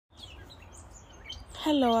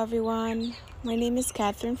Hello everyone, my name is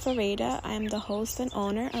Catherine Ferreira. I am the host and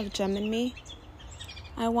owner of Gem and Me.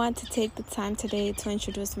 I want to take the time today to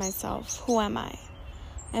introduce myself. Who am I?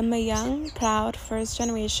 I'm a young, proud,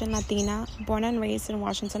 first-generation Latina, born and raised in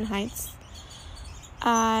Washington Heights.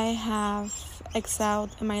 I have excelled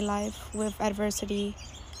in my life with adversity,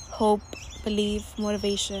 hope, belief,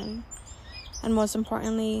 motivation, and most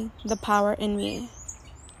importantly, the power in me.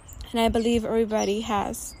 And I believe everybody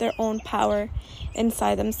has their own power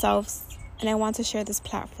inside themselves. And I want to share this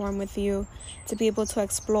platform with you to be able to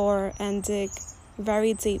explore and dig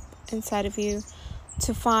very deep inside of you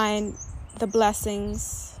to find the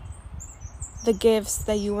blessings, the gifts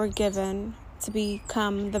that you were given to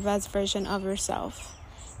become the best version of yourself.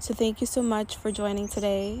 So thank you so much for joining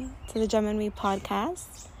today to the Gem and Me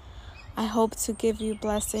podcast. I hope to give you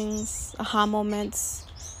blessings, aha moments,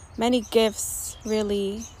 many gifts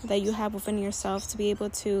really that you have within yourself to be able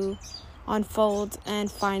to unfold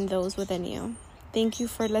and find those within you. Thank you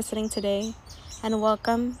for listening today and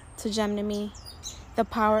welcome to Gem and Me. The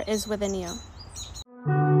power is within you.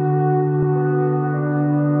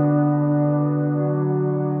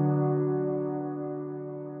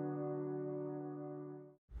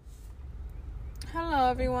 Hello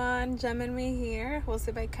everyone, Gem and Me here,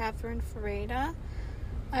 hosted by Catherine Ferreira.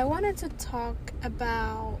 I wanted to talk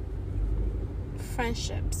about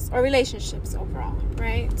friendships or relationships overall,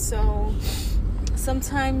 right? So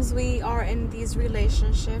sometimes we are in these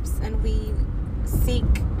relationships and we seek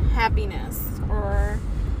happiness, or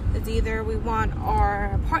it's either we want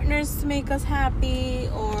our partners to make us happy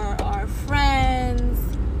or our friends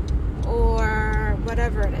or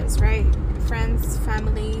whatever it is, right? Friends,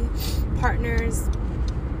 family, partners.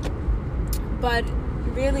 But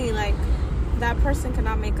really, that person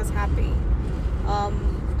cannot make us happy.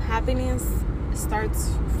 Happiness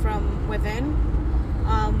starts from within.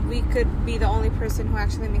 We could be the only person who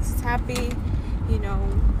actually makes us happy.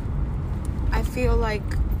 I feel like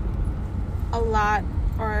a lot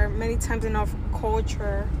or many times in our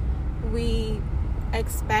culture we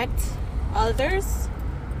expect others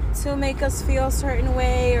to make us feel a certain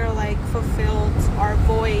way or fulfilled our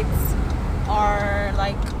voids or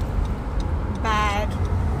bad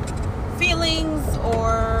feelings,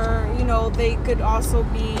 or they could also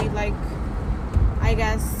be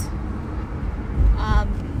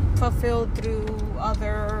fulfilled through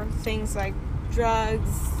other things like drugs,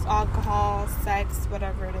 alcohol, sex,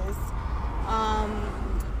 whatever it is.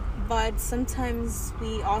 But sometimes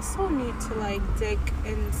we also need to dig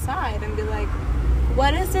inside and be like,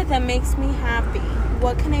 what is it that makes me happy?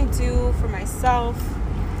 What can I do for myself?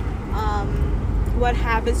 What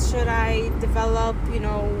habits should I develop?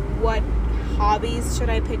 What hobbies should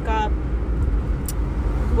I pick up?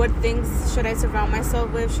 What things should I surround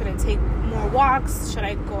myself with? Should I take more walks? Should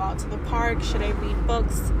I go out to the park? Should I read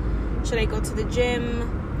books? Should I go to the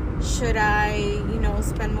gym? Should I,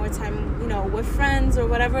 spend more time, with friends or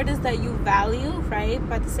whatever it is that you value, right?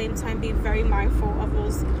 But at the same time, be very mindful of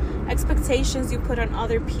those expectations you put on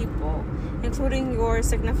other people, including your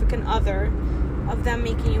significant other, of them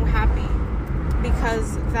making you happy,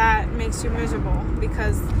 because that makes you miserable,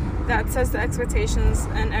 because that sets the expectations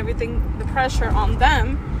and everything, the pressure on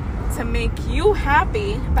them to make you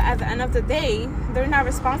happy, but at the end of the day, they're not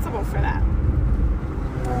responsible for that.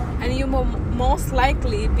 And you will most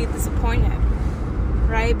likely be disappointed,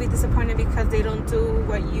 right? Be disappointed because they don't do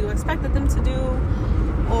what you expected them to do,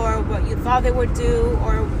 or what you thought they would do,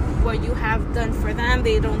 or what you have done for them,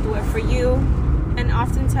 they don't do it for you. And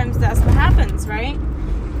oftentimes that's what happens, right?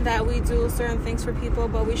 That we do certain things for people,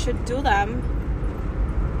 but we should do them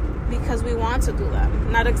because we want to do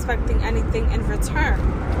them, not expecting anything in return.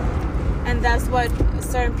 And that's what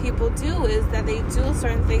certain people do, is that they do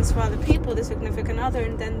certain things for other people, the significant other,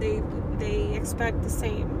 and then they expect the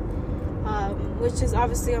same, which is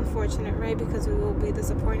obviously unfortunate, right? Because we will be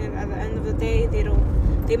disappointed at the end of the day.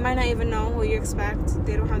 They might not even know what you expect.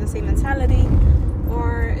 They don't have the same mentality,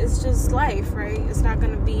 or it's just life, right? It's not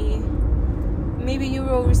going to be, maybe you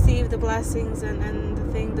will receive the blessings and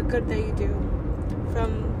the good that you do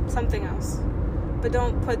from something else, but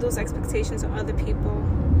don't put those expectations on other people,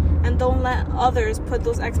 and don't let others put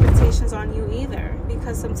those expectations on you either,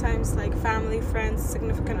 because sometimes family, friends,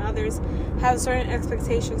 significant others have certain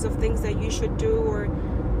expectations of things that you should do, or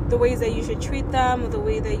the ways that you should treat them, or the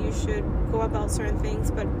way that you should go about certain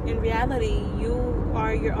things. But in reality, you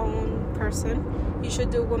are your own person. You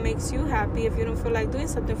should do what makes you happy. If you don't feel like doing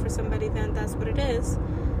something for somebody, then that's what it is,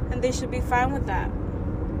 and they should be fine with that.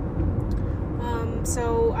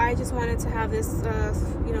 So I just wanted to have this,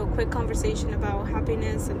 quick conversation about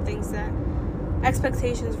happiness and things that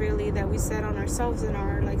expectations really that we set on ourselves and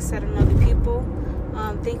are set on other people.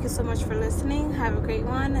 Thank you so much for listening. Have a great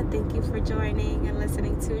one, and thank you for joining and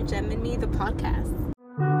listening to Gem and Me, the podcast.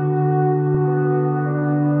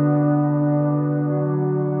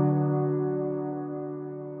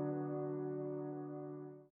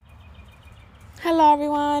 Hello,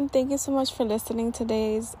 everyone. Thank you so much for listening to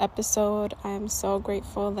today's episode. I'm so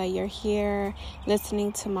grateful that you're here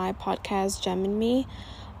listening to my podcast, Gem and Me.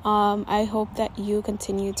 I hope that you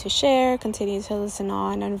continue to share, continue to listen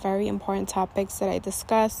on very important topics that I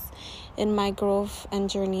discuss in my growth and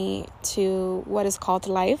journey to what is called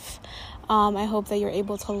life. I hope that you're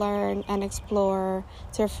able to learn and explore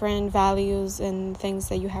different values and things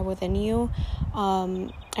that you have within you. I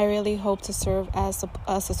really hope to serve as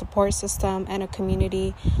a support system and a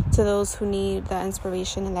community to those who need the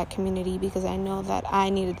inspiration in that community, because I know that I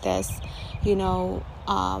needed this,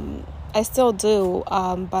 I still do,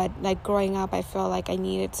 but like growing up, I feel like I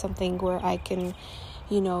needed something where I can,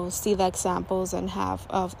 see the examples and have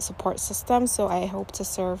a support system. So I hope to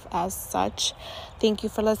serve as such. Thank you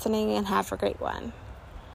for listening and have a great one.